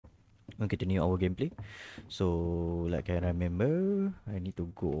We'll continue our gameplay. So, like I remember, I need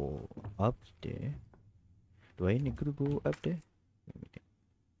to go up there. Do I need to go up there? Let me think.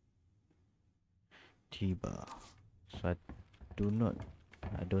 T-bar. So I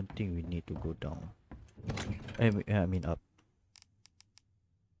don't think we need to go down. I mean up.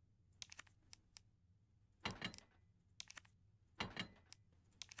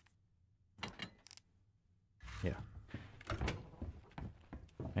 Yeah.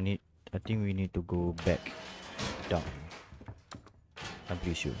 I think we need to go back down. I'm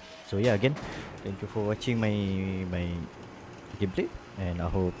pretty sure. So yeah, again, thank you for watching my gameplay, and I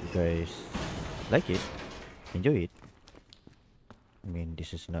hope you guys like it, enjoy it. I mean,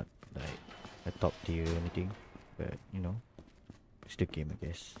 this is not like a top tier or anything, but you know, it's the game, I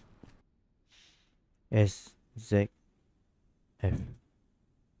guess. S Z F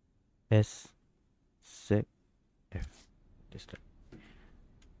S Z F. Just like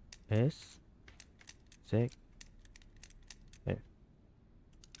S Z F.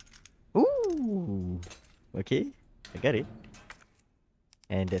 Ooh, okay, I got it.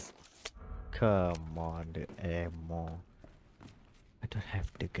 And that's, come on, the ammo. I don't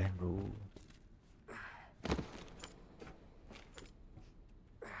have the gun, bro.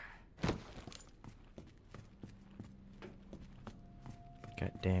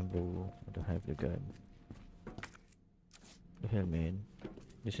 God damn, bro. I don't have the gun. The hell, man.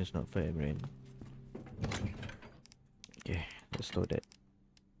 This is not fair, man. Okay, let's load that.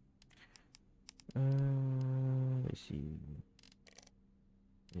 Let's see.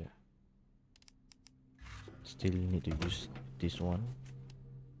 Yeah. Still need to use this one.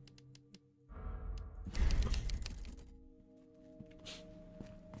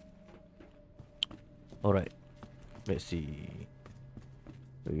 Alright. Let's see.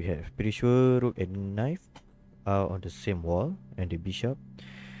 We have pretty sure rook and knife are on the same wall, and the bishop,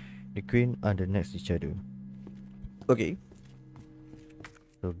 the queen are next to each other. Okay.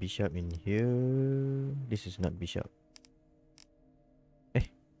 So bishop in here. This is not bishop.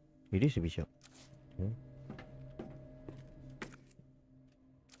 It is a bishop. Yeah.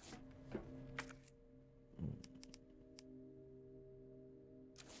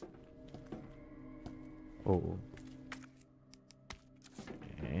 Oh.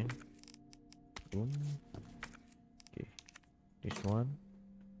 And boom. Okay. This one.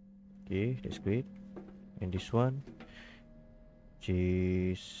 Okay, that's great. And this one, which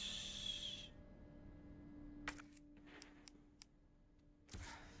is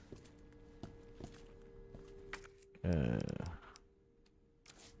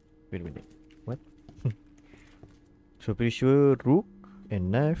wait a minute. What? So pretty sure rook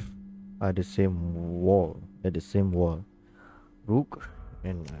and knife are the same wall. At the same wall. Rook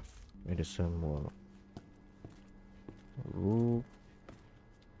and knife at the same wall. Rook.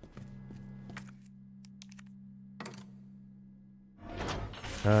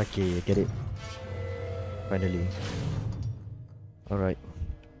 Okay, I get it. Finally. Alright.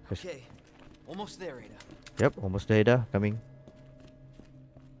 Okay, almost there, Ada. Yep, almost there, dah. Coming.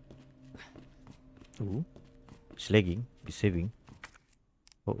 Ooh. It's lagging. It's saving.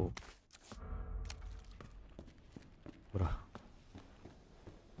 Uh-oh. Bruh.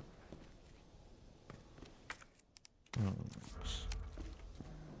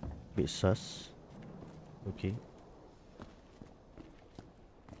 Bit sus. Okay.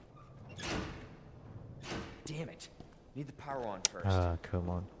 Damn it. Need the power on first. Ah, come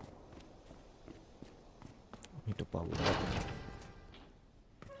on. Need the power button.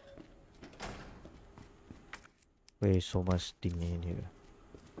 Where is so much thing in here?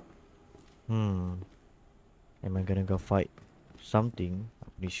 Am I gonna go fight something?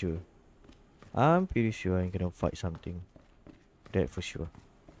 I'm pretty sure I'm gonna fight something. That for sure.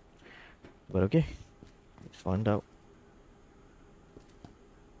 But okay. Let's find out.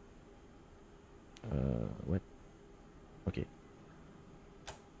 What? Okay.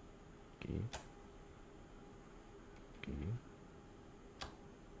 Okay. Okay.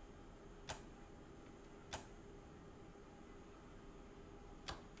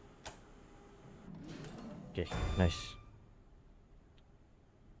 Okay, nice.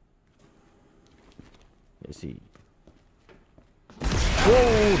 Let's see.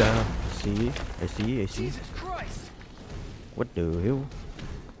 Whoa, down. I see. Jesus Christ! What the hell?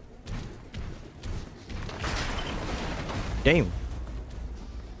 Damn.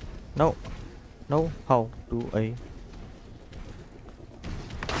 No. How do I?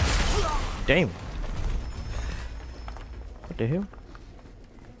 Damn. What the hell?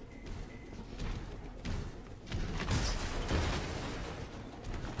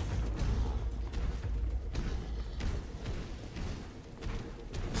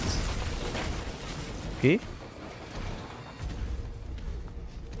 Okay.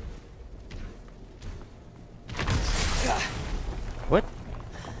 What?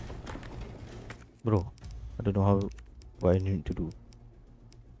 Bro, I don't know what I need to do.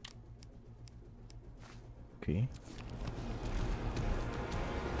 Okay.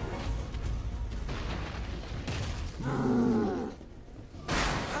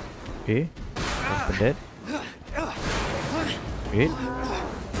 Okay. Open that. Great.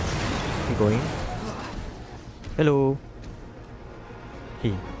 Keep going. Hello.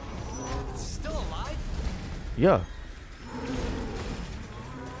 Hey. Still alive? Yeah.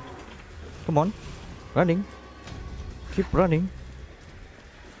 Come on. Running. Keep running.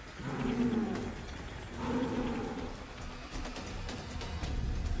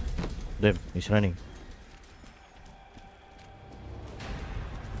 Damn, he's running.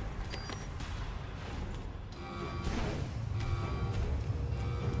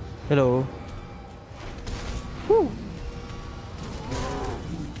 Hello. Woo.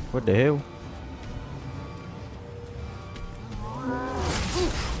 What the hell?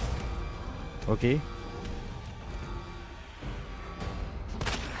 Okay.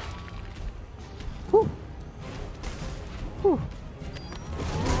 Woo. Woo.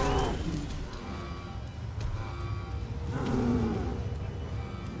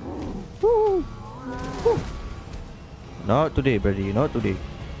 Woo. Woo. Not today, buddy. Not today.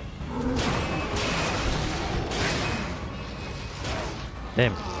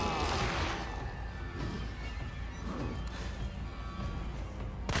 Damn.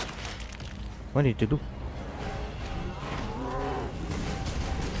 What need to do?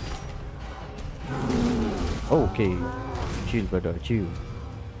 Okay. Chill, brother. Chill.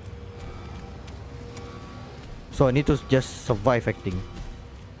 So I need to just survive acting.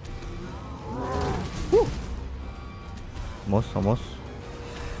 Woo. Almost.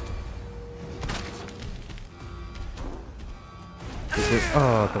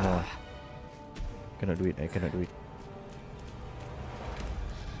 Oh, come on. Cannot do it. I cannot do it.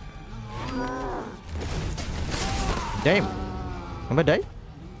 Damn. Am I die?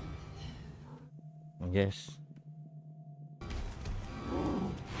 Yes.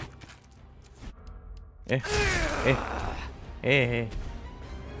 Eh.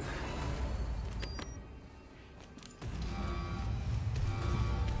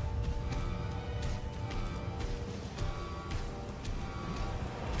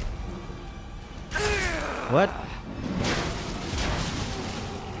 What?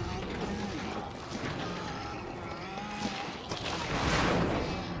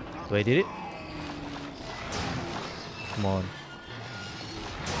 So I did it? Come on.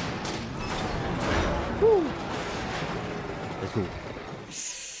 Woo. Let's go.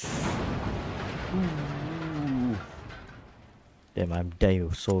 Ooh. Damn, I'm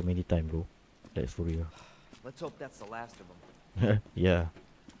dying so many times, bro. That's for real. Let's hope that's the last of them. Yeah.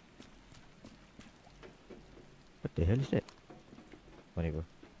 What the hell is that? Whatever.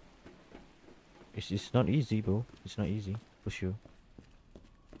 It's not easy, bro. It's not easy, for sure.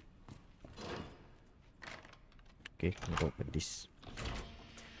 Okay, let me open this.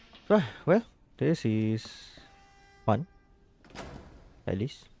 Well, this is fun. At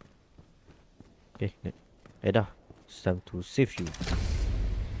least. Okay, Ada, it's time to save you.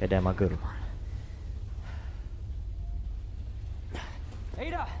 Ada, my girl.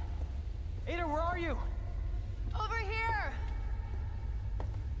 Ada! Ada, where are you? Over here!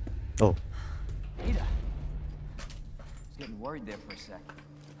 Oh, Ada! I was getting worried there for a sec.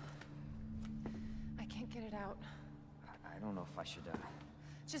 I can't get it out. I don't know if I should,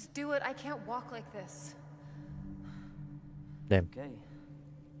 Just do it. I can't walk like this. damn. Okay.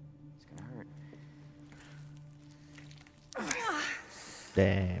 It's gonna hurt.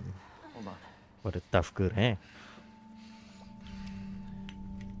 Damn. Hold on. What a tough girl, eh?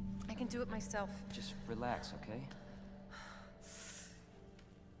 I can do it myself. Just relax, okay?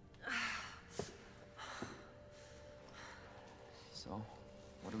 So,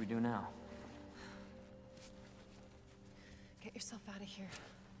 what do we do now? Get yourself out of here.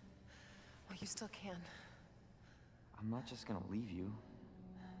 While you still can. I'm not just gonna leave you.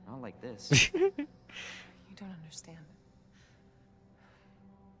 Not like this. You don't understand.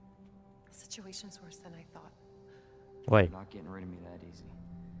 The situation's worse than I thought. Why? You're not getting rid of me that easy.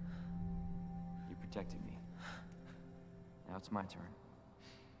 You protected me. Now it's my turn.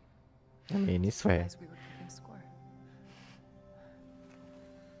 I mean, it's fair. Realized we were keeping score.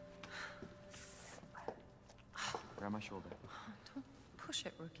 Grab my shoulder. Don't push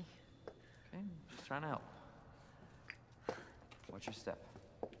it, rookie. Okay, just trying to help. Watch your step.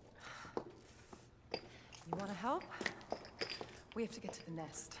 You want to help? We have to get to the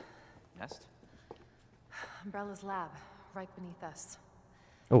nest. Nest? Umbrella's lab, right beneath us.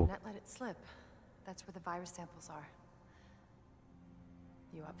 Oh, Net let it slip. That's where the virus samples are.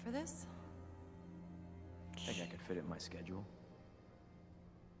 You up for this? Think I could fit it in my schedule?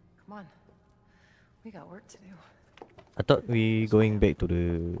 Come on. We got work to do. I thought we going back to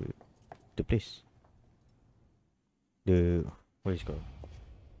the place. The what is it called?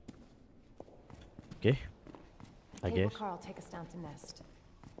 Okay, I guess. Carl, take us down to Nest.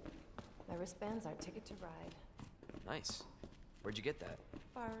 My wristband's our ticket to ride. Nice. Where'd you get that?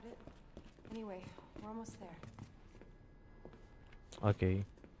 Borrowed it. Anyway, we're almost there. Okay.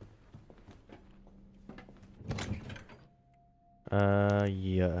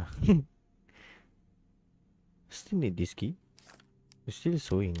 Yeah. Still need this key. It's still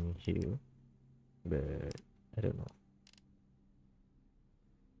showing here, but I don't know.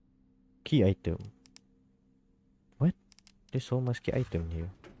 Key item. What? There's so much key item here,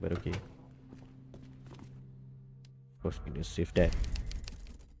 but okay. Of course, we need to save that.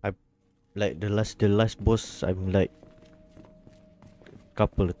 I like the last boss. I'm like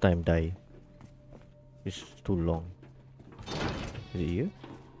couple of time die. It's too long. Is it here?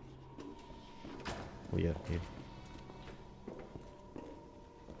 Oh yeah, here.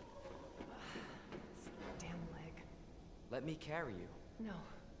 Damn leg. Let me carry you. No.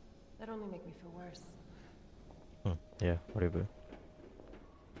 That'd only make me feel worse. Yeah, whatever.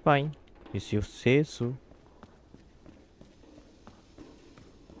 Fine. If you say so.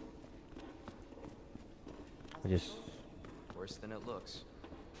 I just Worse than it looks.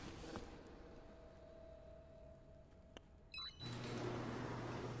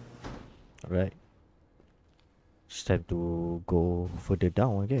 alright. It's time to go further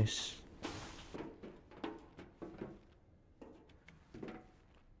down, I guess.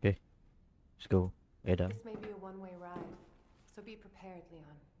 Okay, let's go. Head down. This may be a one-way ride, so be prepared, Leon.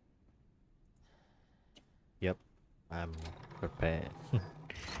 Yep, I'm prepared.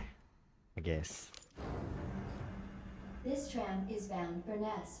 I guess. This tram is bound for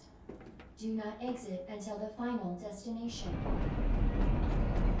Nest. Do not exit until the final destination.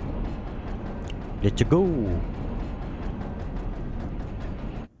 Let's go. You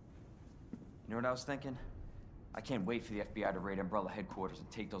know what I was thinking? I can't wait for the FBI to raid Umbrella headquarters and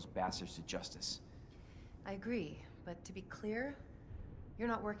take those bastards to justice. I agree, but to be clear, you're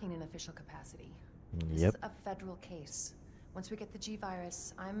not working in official capacity. This Yep. is a federal case. Once we get the G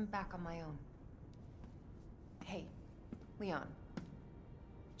virus, I'm back on my own. Hey, Leon.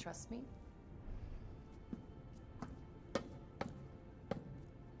 Trust me?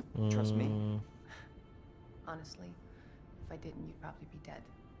 Trust me? Honestly, if I didn't, you'd probably be dead.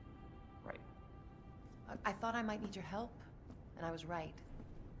 Right. I thought I might need your help, and I was right.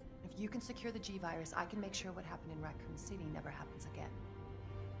 If you can secure the G virus, I can make sure what happened in Raccoon City never happens again.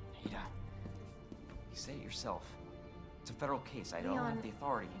 Ada, you said it yourself. It's a federal case. I don't Leon, have the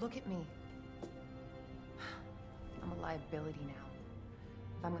authority. Look at me. I'm a liability now.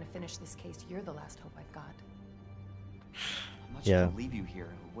 If I'm gonna finish this case, you're the last hope I've got. I'm not Yeah. gonna leave you here.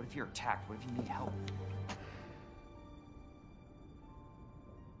 What if you're attacked? What if you need help?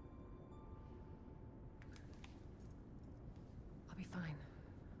 I'll be fine.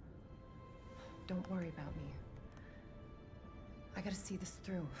 Don't worry about me. I gotta see this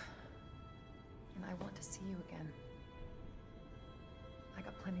through. And I want to see you again. I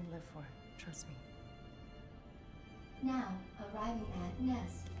got plenty to live for. Trust me. Now, arriving at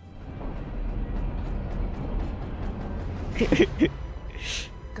Nest.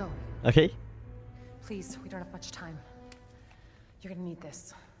 Go. Okay, Please, we don't have much time. You're gonna need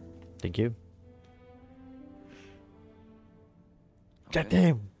this. thank you. Okay. God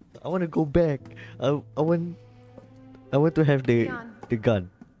damn! I want to go back. I want to have the Leon. the gun.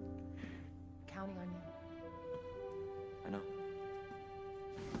 Counting on you. I know.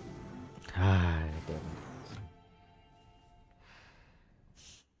 Ah, damn.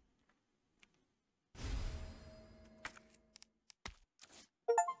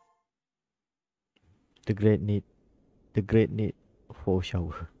 The great need for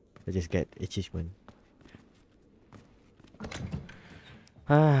shower. I just get achievement.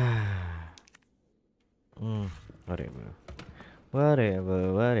 Ah. Whatever.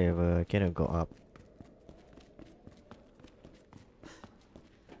 Whatever. I cannot go up.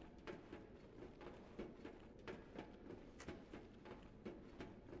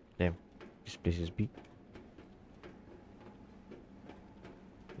 Damn. This place is big.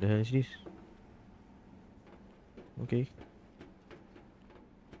 The hell is this? Okay.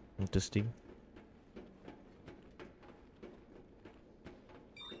 Interesting.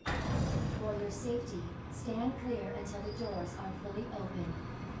 For your safety, stand clear until the doors are fully open.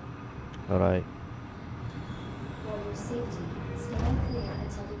 Alright. safety, stand clear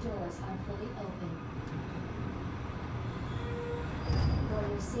until the doors are fully open. For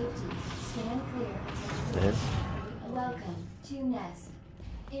your safety, stand clear until the doors are fully open. Welcome to Nest.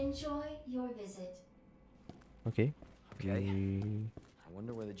 Enjoy your visit. Okay. Okay. I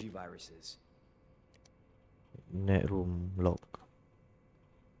wonder where the G-virus is. Net room lock.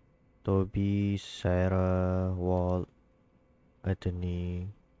 Toby, Sarah, Walt, Anthony,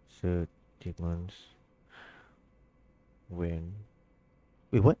 Sir Timmons. When?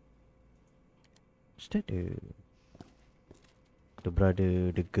 Wait, what? Is that the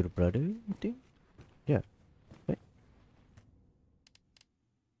brother, the girl brother? I think. Yeah. Right.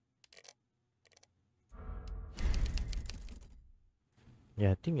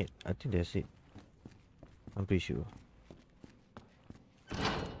 Yeah, I think that's it. I'm pretty sure.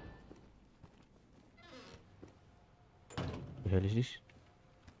 The hell is this?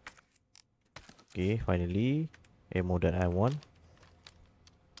 Okay, finally, ammo that I want.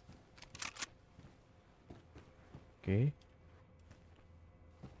 Okay.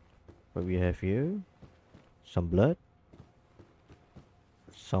 What we have here? Some blood.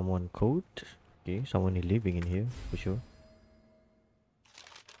 Someone cold. Okay, someone is living in here for sure.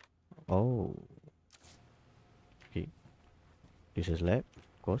 Oh. Okay. This is lab,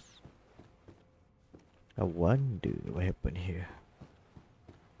 of course. I wonder what happened here.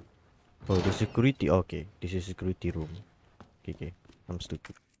 Oh, the security. Okay, this is security room. Okay. I'm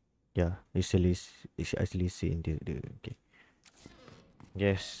stupid. Yeah, it's actually saying the okay.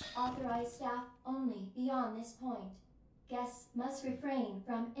 Yes. Authorized staff only beyond this point. Guests must refrain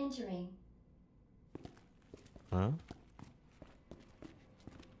from entering. Huh?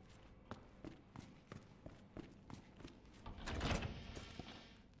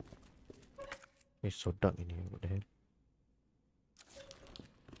 It's so dark in here. What the hell?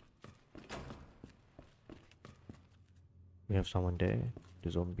 We have someone there.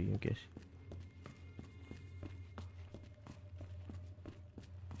 The zombie, I guess.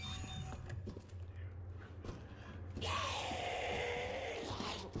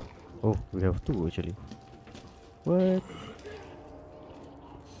 Oh, we have two actually. What?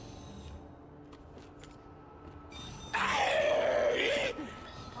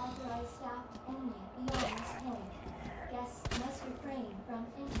 Authorized staff only beyond this point. Guests must refrain from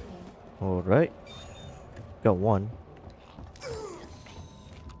entering. Alright. Got one.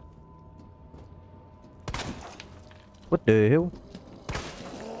 What the hell?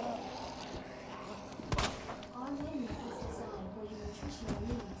 Our menu is designed for your nutritional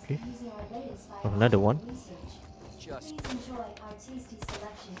needs Okay. using our latest Another one. biological research. Just Please enjoy our tasty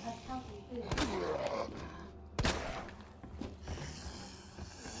selection of healthy food.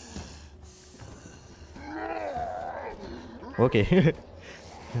 Okay.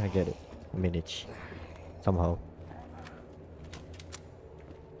 I get it. Manage. Somehow.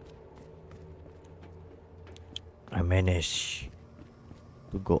 I managed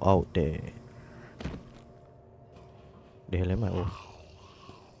to go out there. The hell am I? Oh.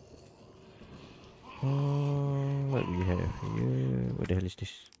 What we have here? What the hell is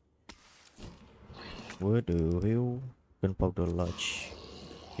this? What the hell? Gunpowder large.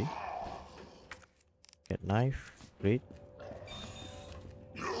 Okay. Get knife. Great.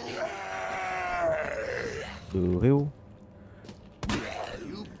 The hell?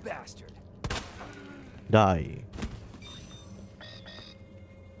 you bastard. Die.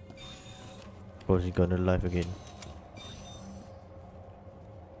 Of course he got alive again.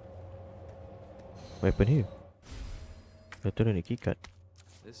 What happened here? I turned on the keycard.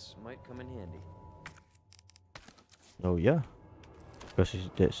 This might come in handy. Oh yeah. Because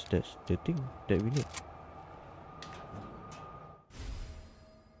that's the thing that we need.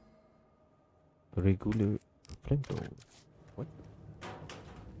 Regular flamethrower. What?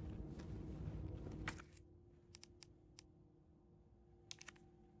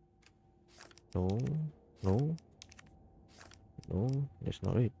 No, no, no, that's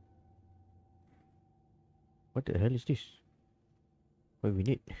not it. What the hell is this? What we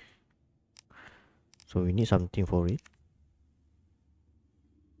need? So we need something for it.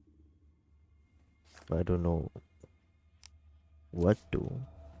 But I don't know what to.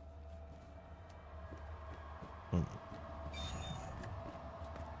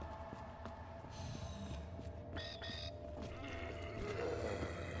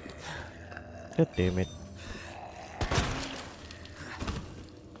 God damn it.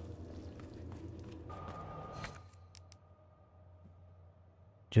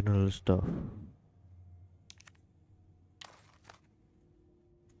 General stuff.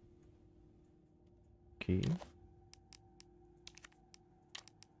 Okay.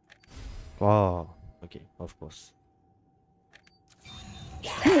 Wow. Okay, of course.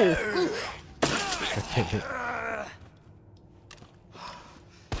 Okay.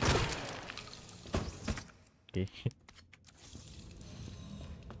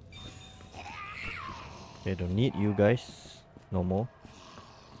 I don't need you guys no more.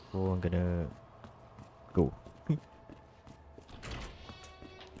 So I'm gonna go.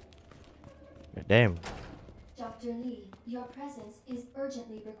 Damn. Dr. Lee, your presence is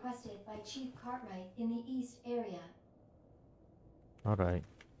urgently requested by Chief Cartwright in the East area. Alright.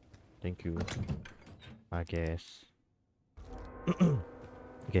 Thank you. I guess.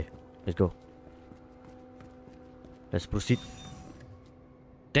 Okay, let's go. Let's proceed.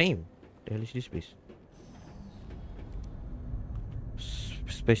 Damn! The hell is this place?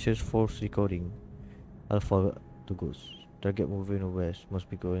 Special Force recording. Alpha to Ghost. Target moving west. Must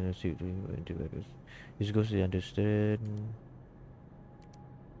be going to see antivirus. This goes to understand.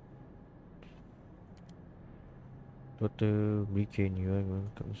 Dr. Bricken, you are going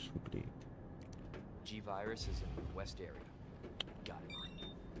to come swiftly. G-Virus is in the west area. Got it.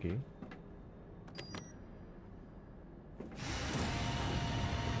 Okay.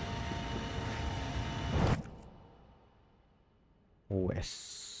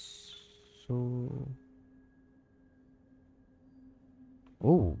 West. So.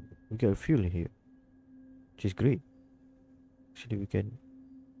 Oh, we got a fuel in here, which is great. Actually, we can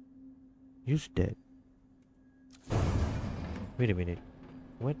use that. Wait a minute.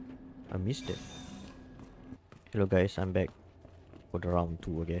 What? I missed it. Hello guys, I'm back for the round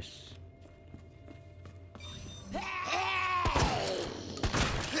 2, I guess.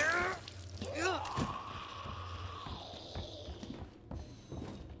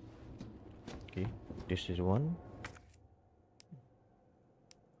 Okay, this is one.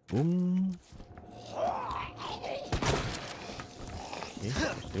 Boom. Okay,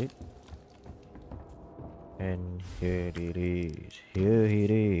 that's it. And here it is. Here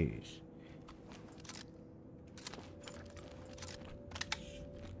it is.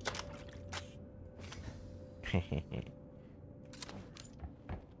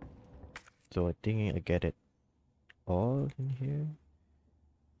 So I think I get it all in here.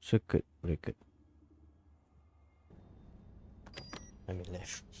 Circuit breaker. I'm in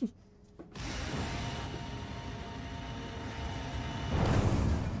left.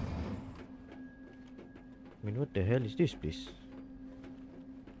 I mean, what the hell is this place?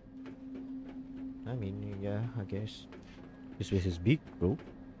 I mean, yeah, I guess this place is big, bro.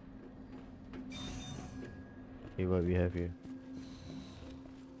 Okay, what we have here?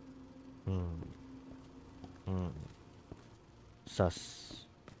 Sus.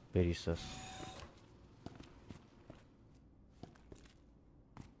 Very sus.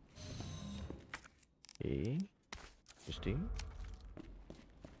 Okay. Interesting.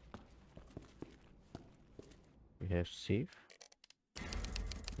 We have safe.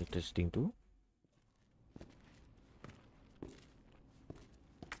 Interesting too.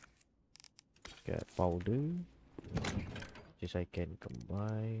 Got powder. This I can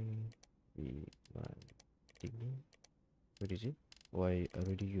combine with my thingy. What is it? Oh, I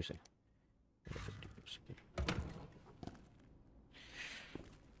already use it. Okay.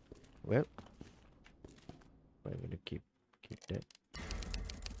 Well, I'm gonna keep that.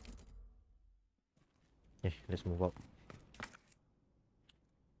 Okay, let's move up.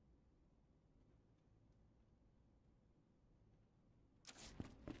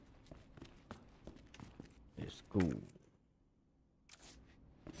 Let's go.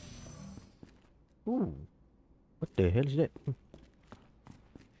 Ooh, what the hell is that?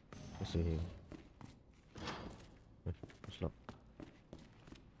 Let's see here. It's locked.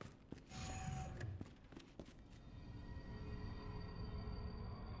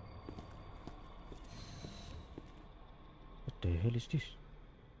 What the hell is this?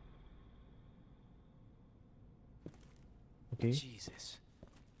 Okay. Jesus.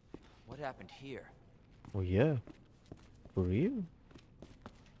 What happened here? Oh yeah. For real?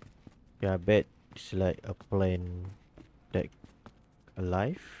 Yeah, I bet it's like a plane that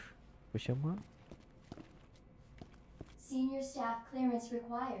alive? Question mark? Senior staff clearance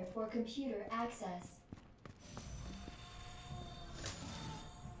required for computer access.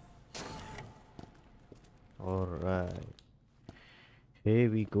 Alright. Here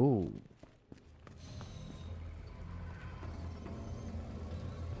we go.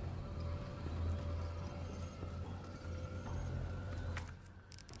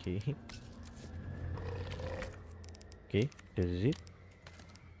 Okay. Okay, this is it.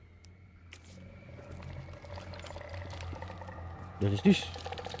 What is this?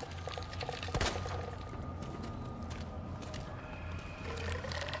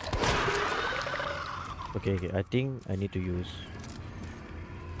 Okay, I think I need to use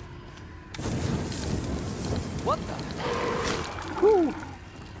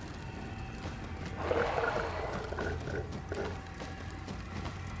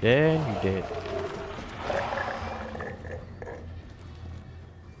Then you dead.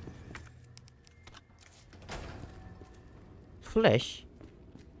 Flash?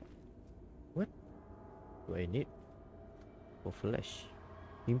 What do I need for flash?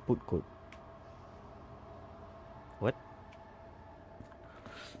 Input code. What?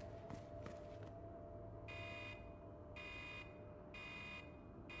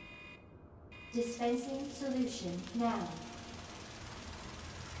 Dispensing solution now.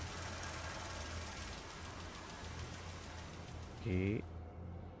 Okay.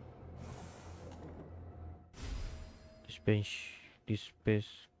 Dispense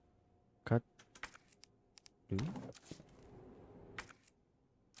cut. Do.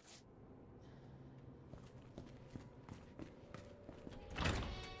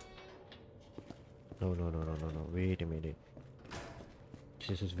 No. Wait a minute.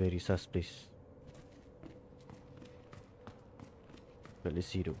 This is very suspicious. But let's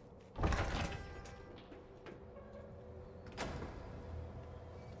see though.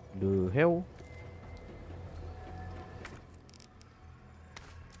 The hell?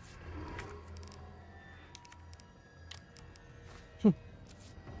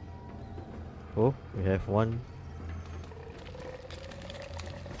 Oh, we have one.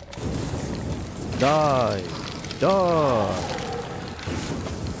 Die! Die!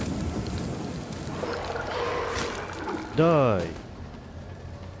 Die!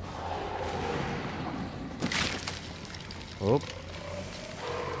 Oh.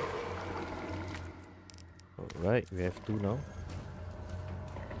 Alright, we have two now.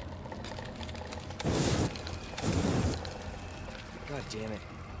 God damn it.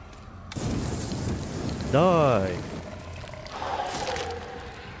 Die!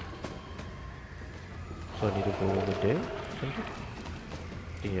 So I need to go over there? Something?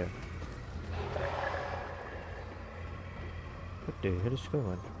 Yeah. What the hell is going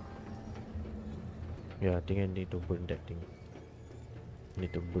on? Yeah, I think I need to burn that thing.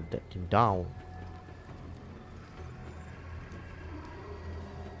 Need to burn that thing down.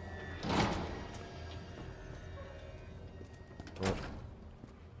 What?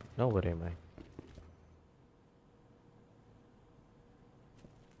 Now where am I?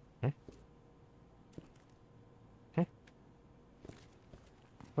 Huh? Huh?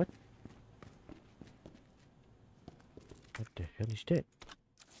 What? What the hell is that?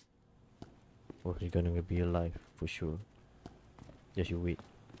 Oh, he's gonna be alive for sure. Just you wait.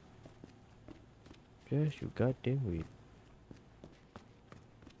 Just you goddamn wait.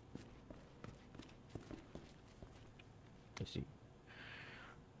 Let's see.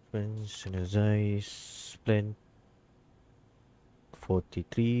 Synergize plant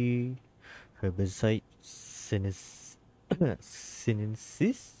 43 herbicide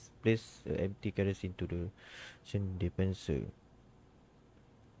sinensis. Place empty carrots into the dispenser.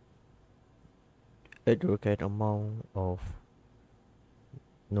 Add the required amount of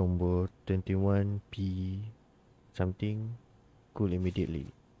number 21p something. Cool immediately.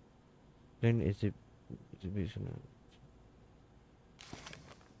 Then exhibition.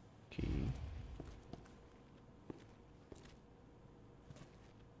 Okay.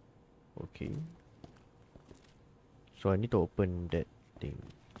 Okay. So I need to open that thing.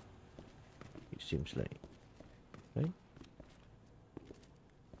 It seems like. Right?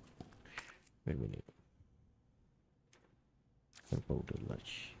 Wait a minute. Gunpowder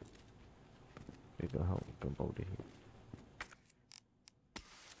large. Figure how gunpowder here.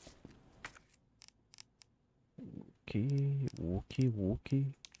 Okay.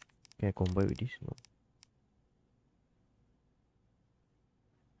 Can I combine with this? No.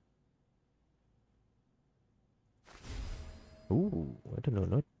 Ooh, I don't know,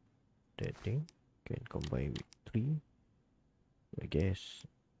 not that thing. Can combine with 3. I guess.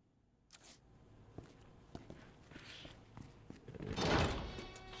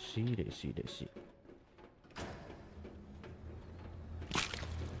 Let's see.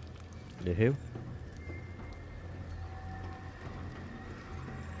 The hell?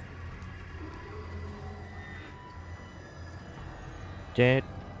 That.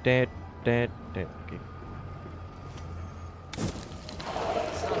 Okay.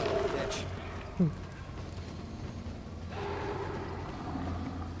 Son of a bitch.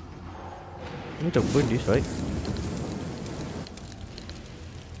 I need to burn this, right?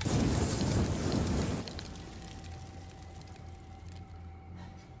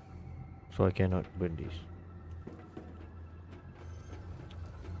 So I cannot burn this.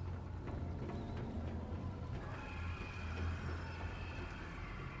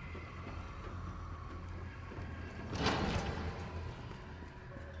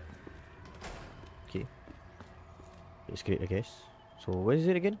 Okay. It's great, I guess. So what is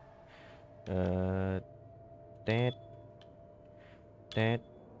it again? That, that, that.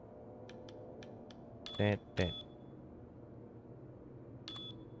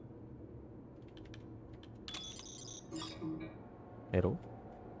 Arrow.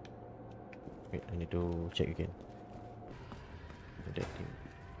 Wait, I need to check again. That thing.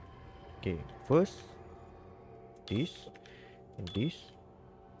 Okay, first this, and this,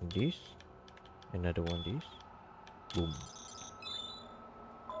 and this, another one this. Boom.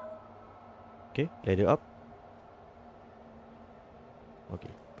 Okay, ladder up. Okay.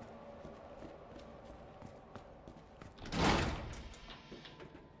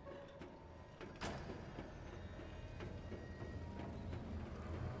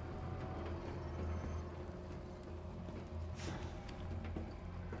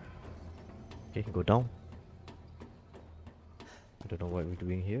 Okay, go down. I don't know what we're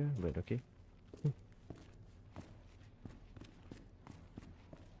doing here, but okay.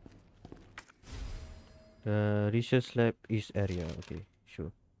 Research lab is area. Okay,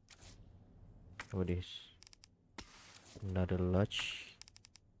 sure. What is another large?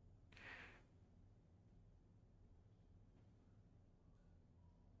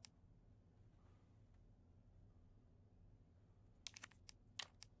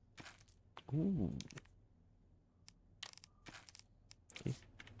 Ooh. Okay.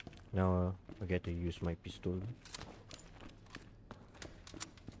 Now I get to use my pistol.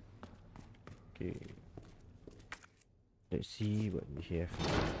 Okay. Let's see what we have.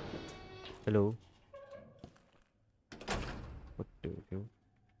 Hello. What the hell?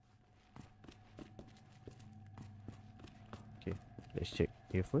 Okay, let's check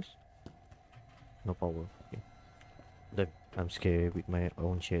here first. No power. Okay. Then I'm scared with my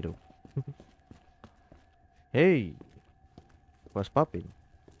own shadow. Hey, what's popping?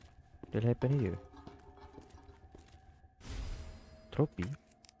 What happened here? Trophy?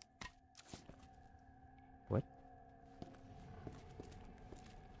 What?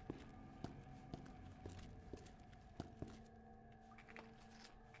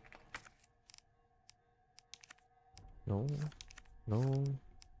 No, no.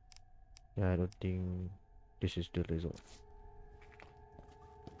 Yeah, I don't think this is the result.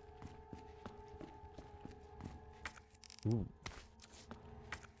 Ooh.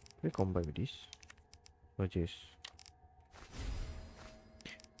 We combine with this. Or just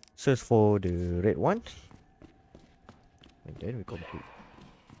search for the red one. And then we complete.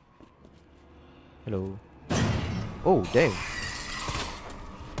 Hello. Oh, damn.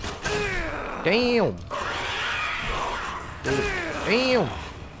 Damn. Damn.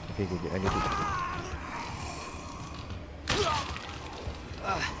 Okay, good. I need to.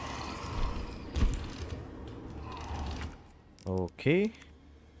 Okay.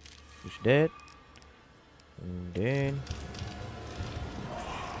 Use that. And then.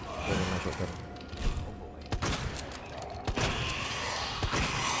 My shotgun.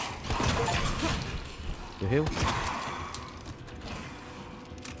 The hell?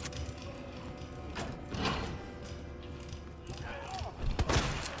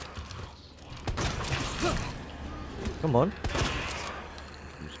 Come on.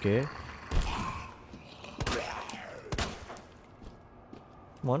 You scared?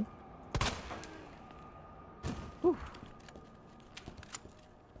 Come on. Whew.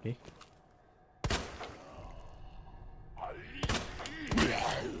 Okay.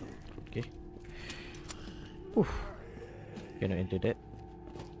 Okay. Whew. Cannot enter that.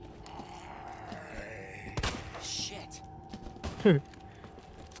 Shit.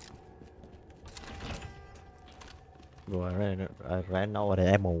 Bro, I ran out of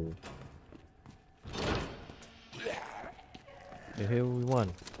ammo. The hell we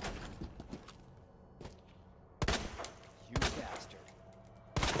want? You bastard.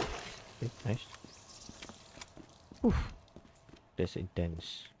 Okay, nice. Whew. That's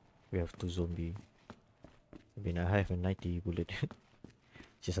intense. We have 2 zombies. I mean, I have a 90 bullet.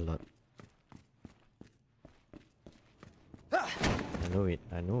 Just a lot. I know it.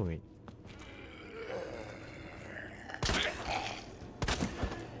 I know it.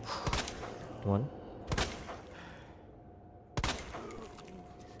 One.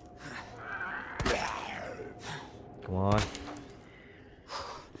 Come on.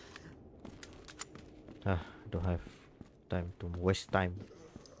 Don't have time to waste time.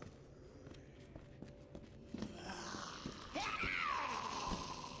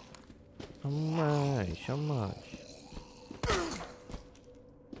 How much? How much?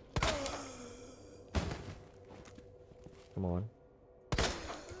 Come on.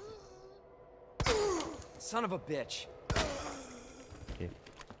 Son of a bitch. Okay.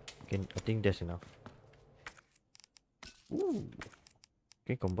 I think that's enough. Ooh.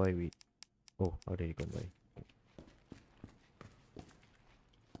 Okay, combine with. Oh, already combine.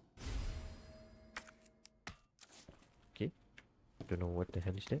 Okay. Don't know what the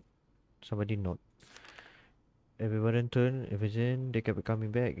hell is that. Somebody not. Everyone turn, everything, they kept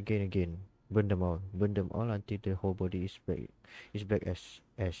coming back again and again. Burn them all. Burn them all until the whole body is black as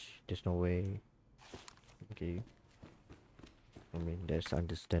ash. There's no way. Okay. I mean, that's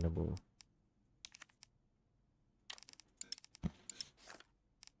understandable.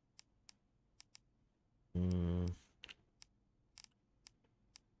 Hmm.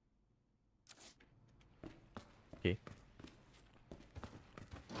 Okay.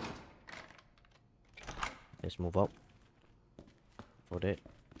 Let's move up. For that,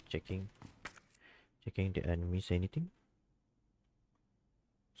 checking the enemies. Anything?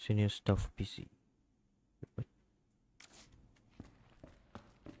 Senior staff PC. What?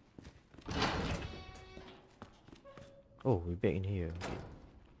 Oh, we're back in here.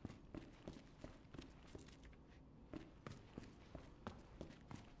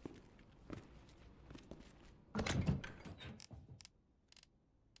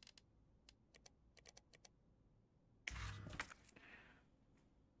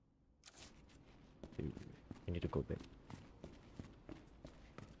 Okay. I need to go back.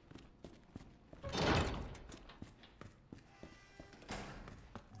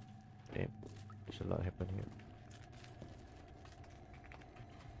 Damn, there's a lot happening here.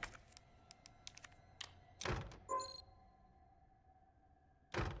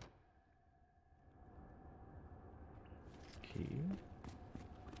 Okay.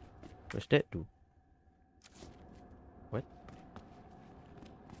 What's that do? What?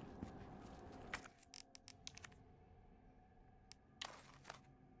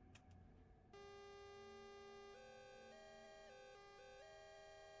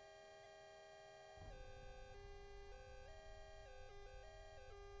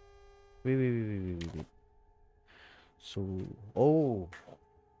 Wait. So, oh,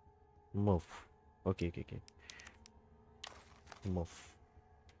 muff. Okay. Muff.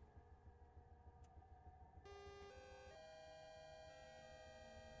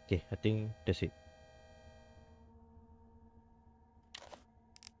 Okay, I think that's it.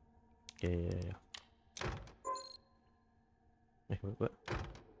 Yeah. What?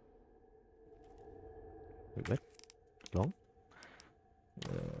 Wait, what? Long?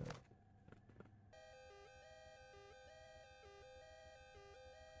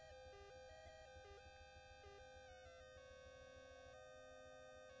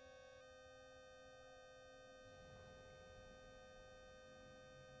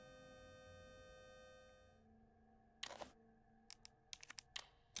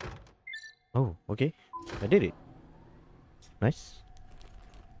 Oh, okay. I did it. Nice.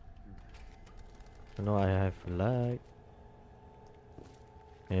 So now I have light.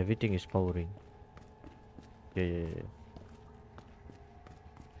 And everything is powering. Yeah.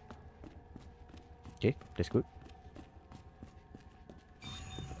 Okay, that's good.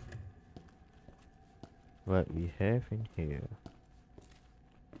 What we have in here?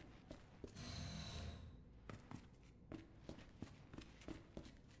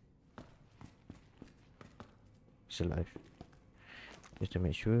 It's alive. Just to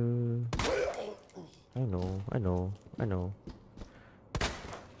make sure. I know.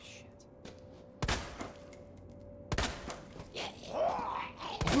 Shit.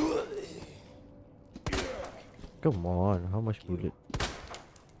 Come on, how much bullet?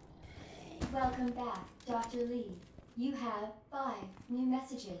 Welcome back, Dr. Lee. You have 5 new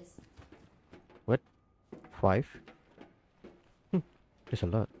messages. What? 5? That's a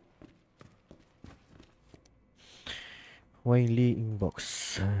lot. Wiley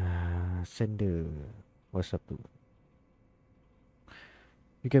inbox. Sender. What's up to?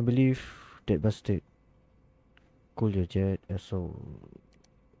 You can believe that bastard. Cool your jet, so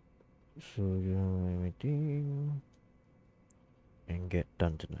you know everything and get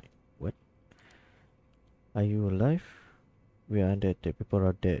done tonight. What? Are you alive? We are under attack. People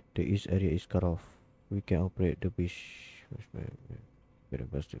are dead. The east area is cut off. We can operate the beach. Where the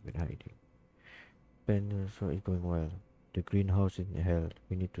bastard been hiding? Ben, so it's going well. The greenhouse in hell.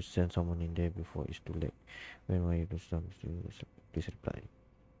 We need to send someone in there before it's too late. When will you do something? Please reply.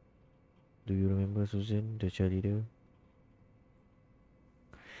 Do you remember Susan, the cheerleader?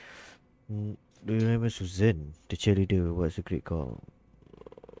 Do you remember Susan, the cheerleader? What's the great call?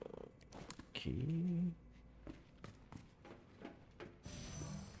 Okay.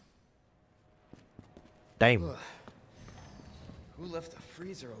 Time. Who left the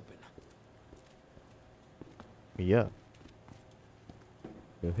freezer open? Yeah.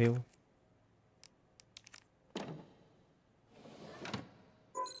 The hell?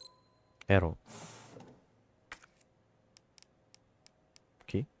 Arrow.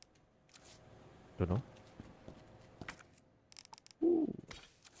 Okay. Don't know. Ooh.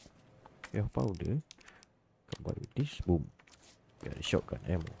 Yeah, powder. Combine with this. Boom. Got a shotgun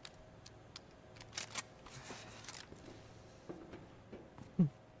ammo.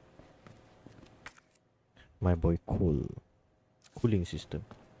 My boy cool. Cooling system.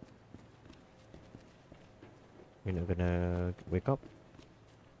 You're not gonna wake up?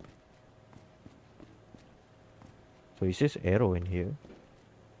 So it says arrow in here.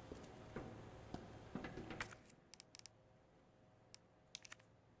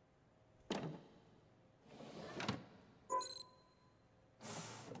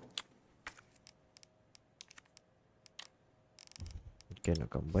 You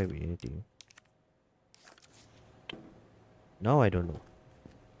cannot combine with anything. Now I don't know.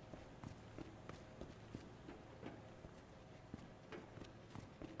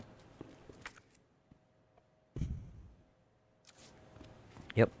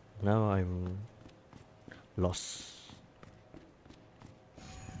 Yep, now I'm lost.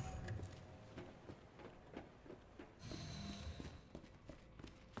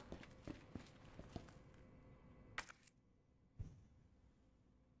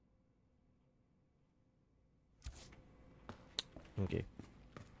 Okay.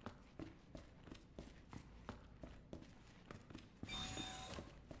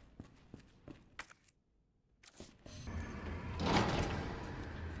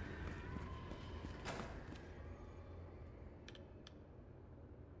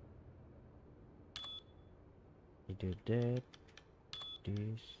 Either that,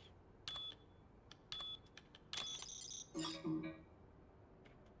 this.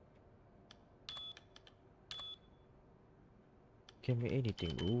 Can be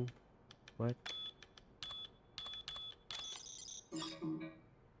anything, bro. What?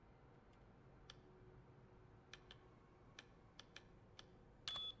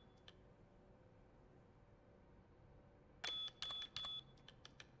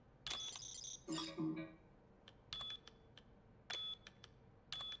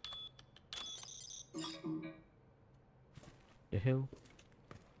 The hell?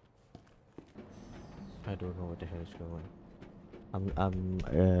 I don't know what the hell is going on. I'm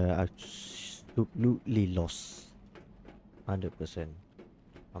absolutely lost. 100%.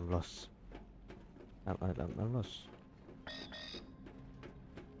 I'm lost. I'm lost.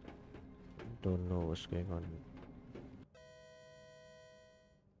 Don't know what's going on.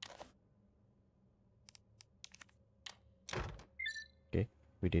 Okay,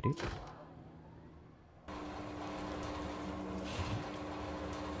 we did it.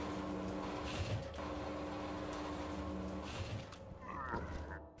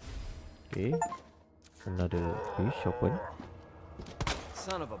 Okay, another fish open.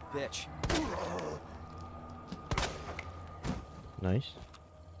 Son of a bitch. Nice.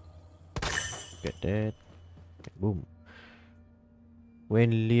 Get that. Boom.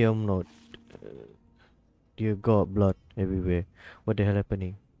 When Liam not, dear God, blood everywhere. What the hell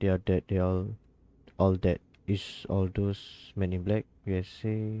happening? They are dead. They are all dead. Is all those men in black?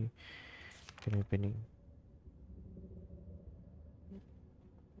 USA. What happening?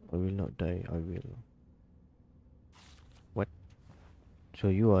 I will not die. I will. What? So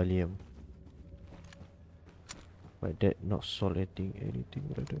you are Liam. But that not solve anything,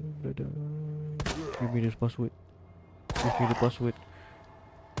 brother. Give me this password. Give me the password.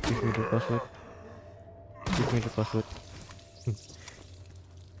 Give me the password. Give me the password.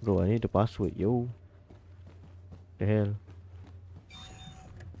 Bro, I need the password, yo. The hell.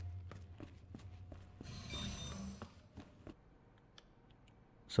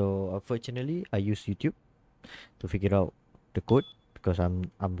 So unfortunately, I use YouTube to figure out the code because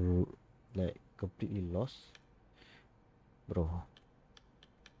I'm like completely lost, bro.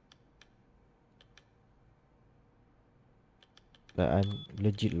 Like I'm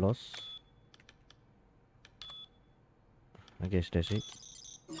legit lost. I guess that's it.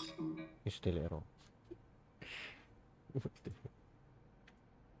 It's still error. What the heck?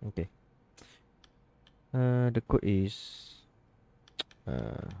 Okay. The code is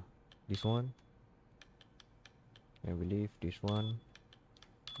this one. I believe this one,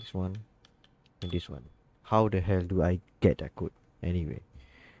 and this one. How the hell do I get that code anyway?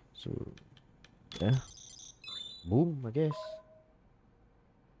 So yeah, boom, I guess.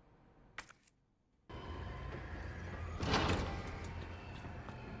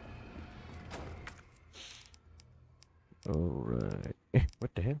 Alright.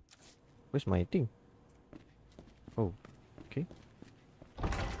 What the hell? Where's my thing? Oh, okay.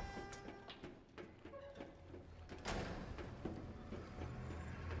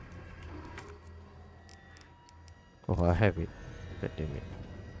 Oh, I have it. God damn it.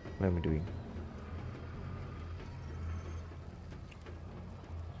 What am I doing?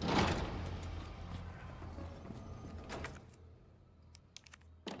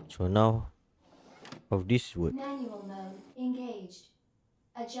 So now, of this wood. Manual mode engaged.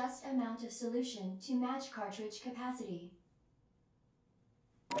 Adjust amount of solution to match cartridge capacity.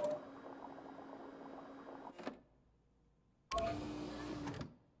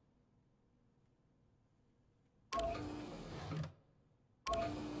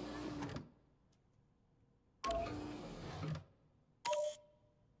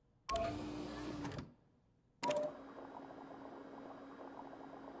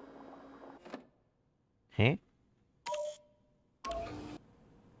 Huh?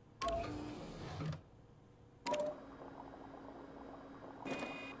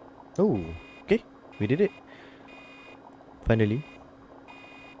 Oh, okay. We did it. Finally.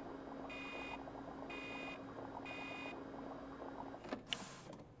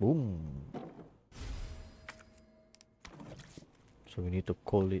 Boom. So we need to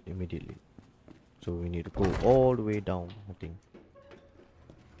call it immediately. So we need to go all the way down, I think.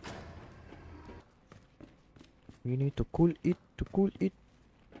 We need to cool it, to cool it.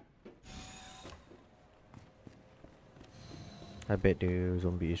 I bet the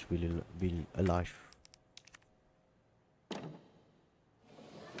zombie is will alive.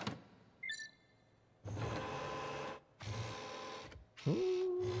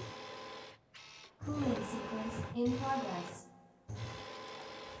 Cooling sequence in progress.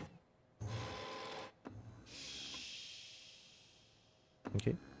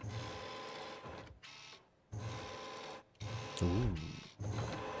 Okay. Ooh.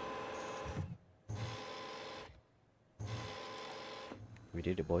 We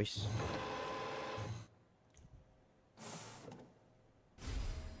did it, boys.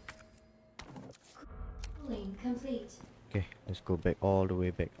 Cooling complete. Okay, let's go back all the way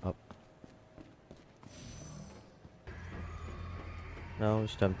back up. Now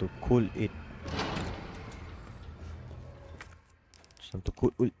it's time to cool it. It's time to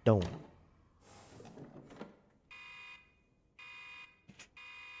cool it down.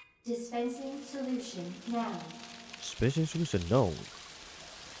 Dispensing solution now. Special solution, no.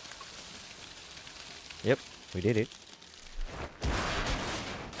 Yep, we did it.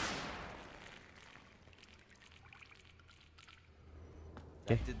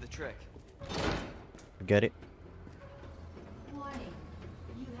 Okay, That did the trick. get it. Warning.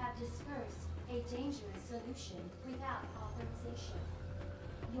 You have dispersed a dangerous solution without authorization.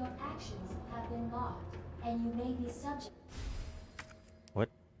 Your actions have been logged, and you may be subject What?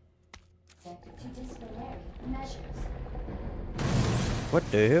 to disciplinary measures.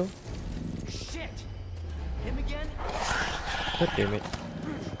 What the hell? Shit! Him again? God damn it.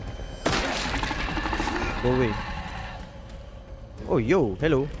 Go away. Oh, yo,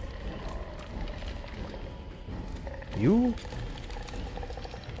 hello. You?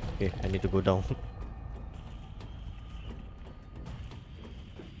 Okay, I need to go down.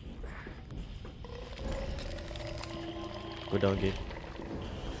 Go down again.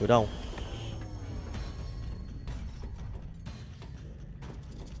 Go down.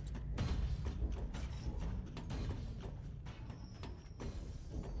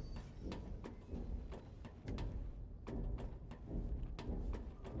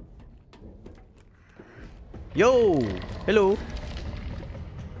 Yo! Hello!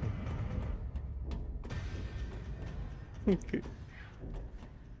 Okay.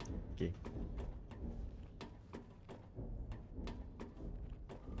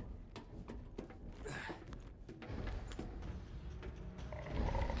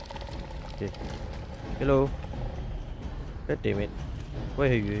 Okay. Hello. God damn it.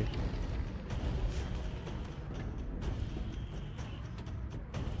 Where are you?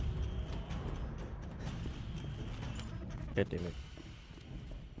 God damn it.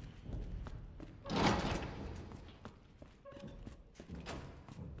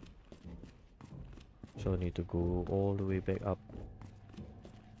 So I need to go all the way back up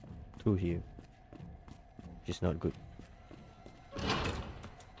through here. Which is not good.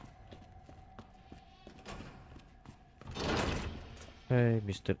 Hey,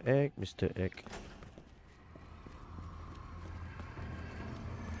 Mr. Egg, Mr. Egg.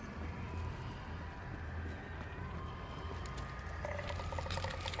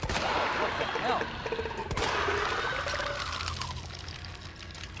 Hell!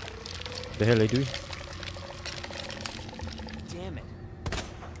 The hell I doing? Damn it.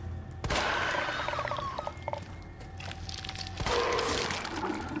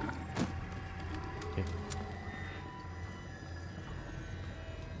 Okay.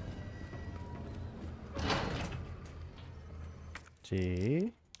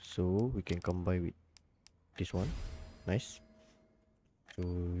 say. So we can combine with this one. Nice. So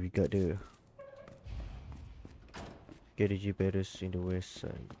we got the garage barrels in the west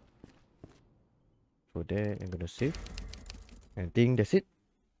side. For that, I'm gonna save. I think that's it.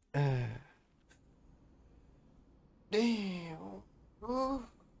 Damn.